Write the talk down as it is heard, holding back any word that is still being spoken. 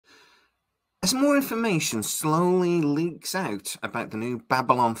As more information slowly leaks out about the new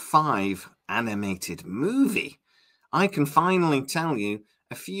Babylon 5 animated movie, I can finally tell you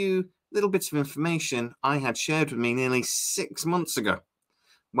a few little bits of information I had shared with me nearly 6 months ago.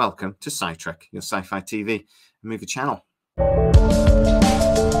 Welcome to SciTrek, your sci-fi TV movie channel.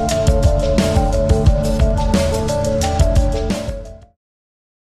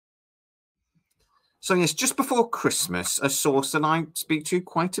 So yes, just before Christmas, a source that I speak to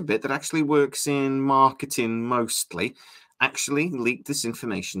quite a bit that actually works in marketing mostly actually leaked this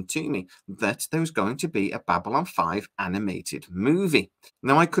information to me that there was going to be a Babylon 5 animated movie.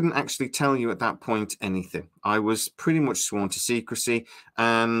 Now, I couldn't actually tell you at that point anything. I was pretty much sworn to secrecy,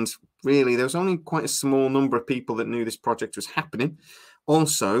 and really there was only quite a small number of people that knew this project was happening.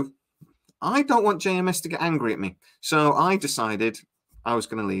 Also, I don't want JMS to get angry at me, so I decided I was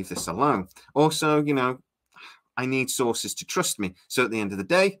going to leave this alone. Also, I need sources to trust me. So at the end of the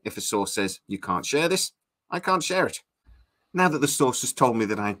day, if a source says you can't share this, I can't share it. Now that the source has told me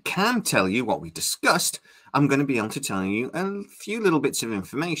that I can tell you what we discussed, I'm going to be able to tell you a few little bits of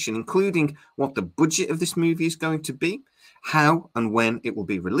information, including what the budget of this movie is going to be, how and when it will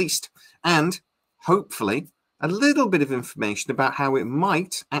be released, and hopefully a little bit of information about how it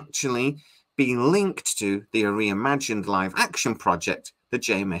might actually be linked to the Reimagined live action project that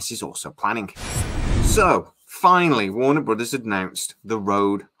JMS is also planning. So, finally, Warner Brothers announced The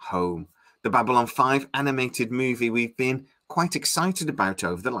Road Home, the Babylon 5 animated movie we've been quite excited about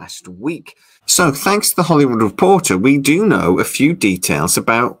over the last week. So, thanks to The Hollywood Reporter, we do know a few details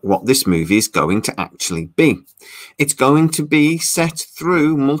about what this movie is going to actually be. It's going to be set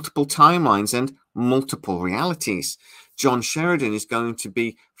through multiple timelines and multiple realities. John Sheridan is going to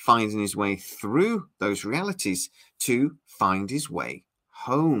be finding his way through those realities to find his way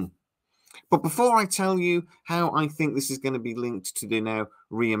home. But before I tell you how I think this is going to be linked to the now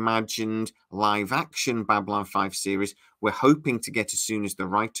reimagined live-action Babylon 5 series we're hoping to get as soon as the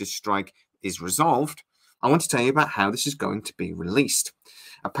writer's strike is resolved, I want to tell you about how this is going to be released.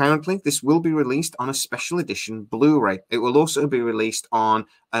 Apparently, this will be released on a special edition Blu-ray. It will also be released on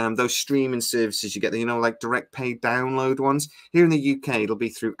those streaming services you get, like direct pay download ones. Here in the UK, it'll be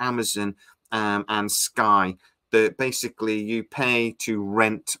through Amazon and Sky. That basically you pay to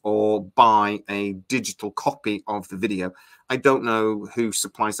rent or buy a digital copy of the video. I don't know who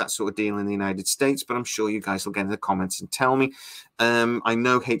supplies that sort of deal in the United States, but I'm sure you guys will get in the comments and tell me. I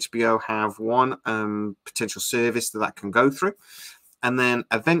know HBO have one potential service that can go through. And then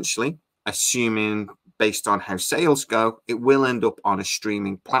eventually, assuming based on how sales go, it will end up on a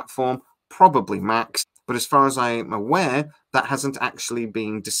streaming platform, probably Max. But as far as I am aware, that hasn't actually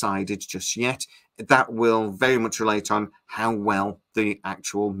been decided just yet. That will very much relate on how well the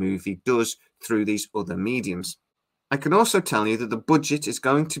actual movie does through these other mediums. I can also tell you that the budget is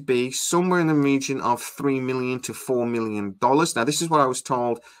going to be somewhere in the region of $3 million to $4 million. Now, this is what I was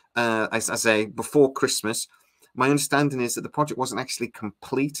told before Christmas. My understanding is that the project wasn't actually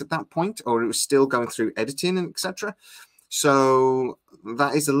complete at that point, or it was still going through editing and etc. So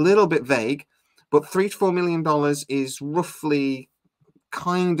that is a little bit vague, but $3 to $4 million is roughly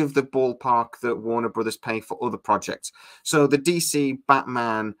kind of the ballpark that Warner Brothers pay for other projects. So the DC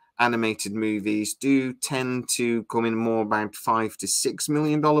Batman animated movies do tend to come in more about $5 to $6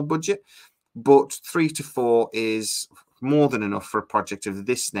 million budget, but 3 to 4 is more than enough for a project of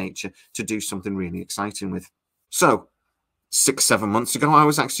this nature to do something really exciting with. So 6-7 months ago, I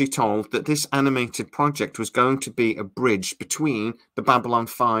was actually told that this animated project was going to be a bridge between the Babylon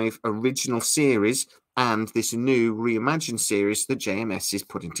 5 original series and this new reimagined series that JMS is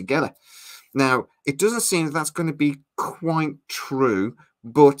putting together. Now, it doesn't seem that that's going to be quite true,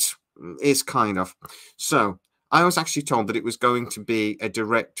 but it's kind of. So I was actually told that it was going to be a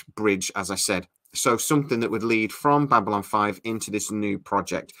direct bridge, as I said. So something that would lead from Babylon 5 into this new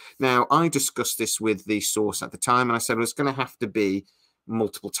project. Now, I discussed this with the source at the time, and I said, well, it's going to have to be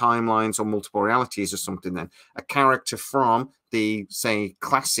multiple timelines or multiple realities or something then. A character from the, say,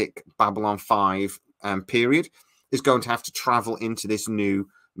 classic Babylon 5 period is going to have to travel into this new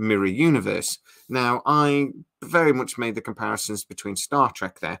mirror universe. Now, I very much made the comparisons between Star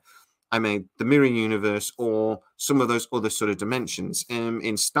Trek there. I made the mirror universe or some of those other sort of dimensions. In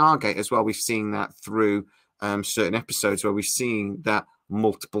Stargate as well, we've seen that through certain episodes where we've seen that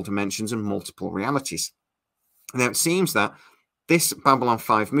multiple dimensions and multiple realities. Now, it seems that this Babylon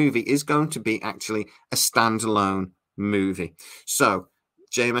 5 movie is going to be actually a standalone movie. So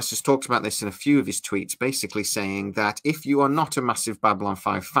JMS has talked about this in a few of his tweets, basically saying that if you are not a massive Babylon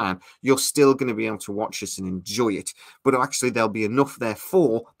 5 fan, you're still going to be able to watch this and enjoy it. But actually, there'll be enough there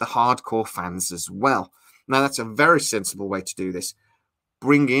for the hardcore fans as well. Now, that's a very sensible way to do this.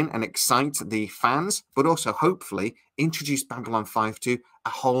 bring in and excite the fans, but also hopefully introduce Babylon 5 to a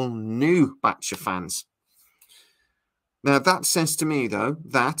whole new batch of fans. Now, that says to me, though,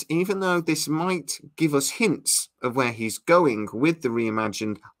 that even though this might give us hints of where he's going with the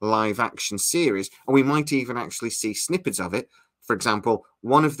Reimagined live-action series, and we might even actually see snippets of it, for example,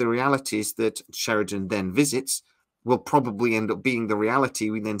 one of the realities that Sheridan then visits will probably end up being the reality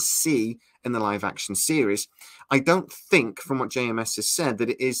we then see in the live-action series. I don't think, from what JMS has said, that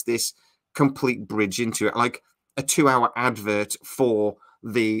it is this complete bridge into it, like a 2-hour advert for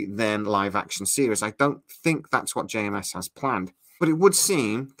the then live action series. I don't think that's what JMS has planned. But it would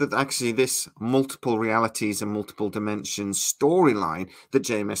seem that actually this multiple realities and multiple dimensions storyline that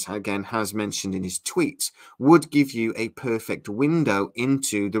JMS again has mentioned in his tweets would give you a perfect window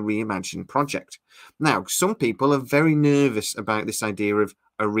into the Reimagined project. Now, some people are very nervous about this idea of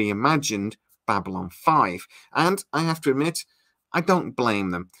a reimagined Babylon 5. And I have to admit, I don't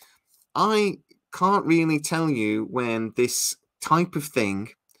blame them. I can't really tell you when this type of thing,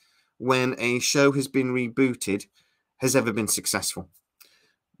 when a show has been rebooted, has ever been successful.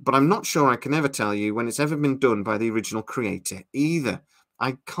 But I'm not sure I can ever tell you when it's ever been done by the original creator either.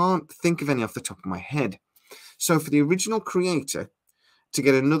 I can't think of any off the top of my head. So for the original creator to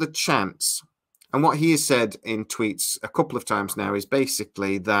get another chance, and what he has said in tweets a couple of times now is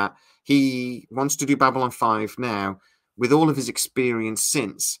basically that he wants to do Babylon 5 now with all of his experience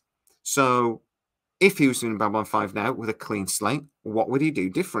since. So if he was doing Babylon 5 now with a clean slate, what would he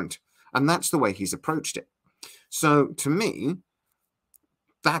do different? And that's the way he's approached it. So to me,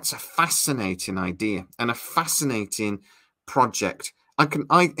 that's a fascinating idea and a fascinating project.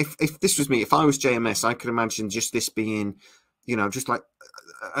 If this was me, if I was JMS, I could imagine just this being, just like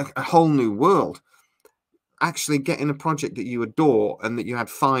a whole new world. Actually getting a project that you adore and that you had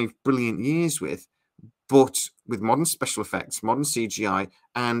 5 brilliant years with, but with modern special effects, modern CGI,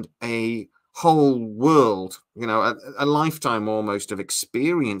 and a whole world, a lifetime almost of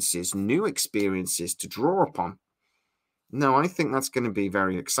experiences, new experiences to draw upon. No, I think that's going to be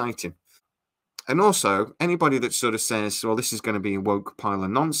very exciting. And also, anybody that sort of says, well, this is going to be a woke pile of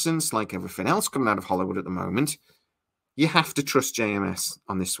nonsense like everything else coming out of Hollywood at the moment, you have to trust JMS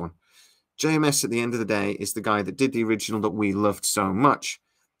on this one. JMS, at the end of the day, is the guy that did the original that we loved so much.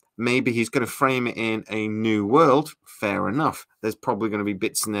 Maybe he's going to frame it in a new world. Fair enough. There's probably going to be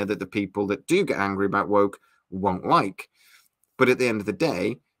bits in there that the people that do get angry about woke won't like. But at the end of the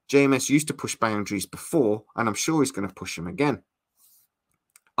day, JMS used to push boundaries before, and I'm sure he's going to push them again.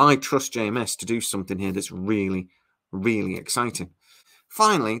 I trust JMS to do something here that's really, really exciting.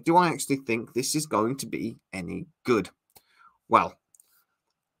 Finally, do I actually think this is going to be any good? Well,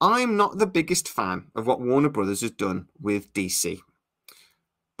 I'm not the biggest fan of what Warner Brothers has done with DC.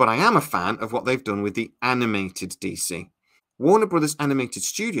 But I am a fan of what they've done with the animated DC. Warner Brothers Animated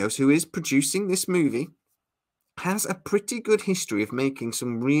Studios, who is producing this movie, has a pretty good history of making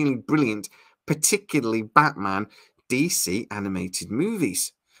some really brilliant, particularly Batman, DC animated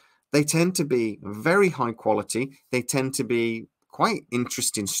movies. They tend to be very high quality. They tend to be quite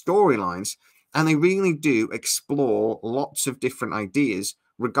interesting storylines. And they really do explore lots of different ideas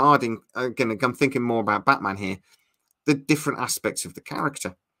regarding, again, I'm thinking more about Batman here, the different aspects of the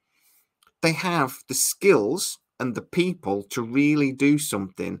character. They have the skills and the people to really do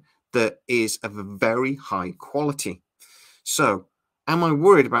something that is of a very high quality. So, am I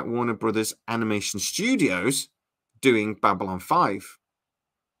worried about Warner Brothers Animation Studios doing Babylon 5?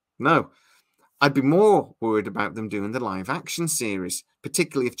 No. I'd be more worried about them doing the live action series,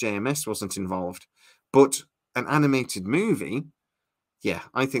 particularly if JMS wasn't involved. But an animated movie, yeah,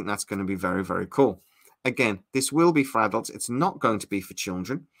 I think that's going to be very, very cool. Again, this will be for adults. It's not going to be for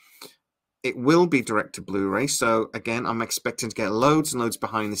children. It will be direct to Blu-ray. So again, I'm expecting to get loads and loads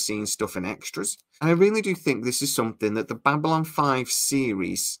behind the scenes stuff and extras. And I really do think this is something that the Babylon 5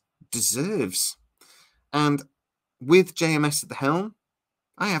 series deserves. And with JMS at the helm,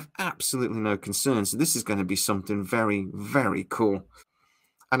 I have absolutely no concerns that this is going to be something very, very cool.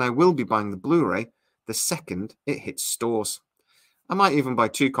 And I will be buying the Blu-ray the second it hits stores. I might even buy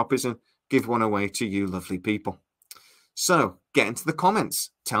 2 copies and give one away to you lovely people. So, get into the comments.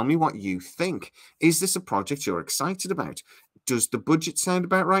 Tell me what you think. Is this a project you're excited about? Does the budget sound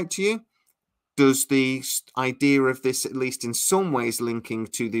about right to you? Does the idea of this, at least in some ways, linking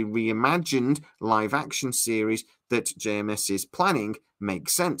to the Reimagined live-action series that JMS is planning, make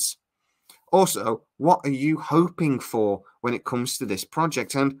sense? Also, what are you hoping for when it comes to this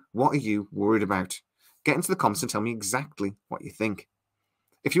project, and what are you worried about? Get into the comments and tell me exactly what you think.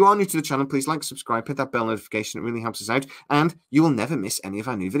 If you are new to the channel, please like, subscribe, hit that bell notification. It really helps us out, and you will never miss any of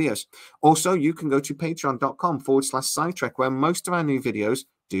our new videos. Also, you can go to patreon.com/SciTrek, where most of our new videos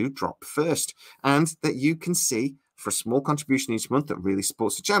do drop first, and that you can see for a small contribution each month that really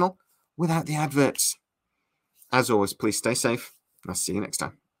supports the channel without the adverts. As always, please stay safe, and I'll see you next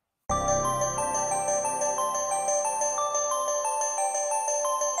time.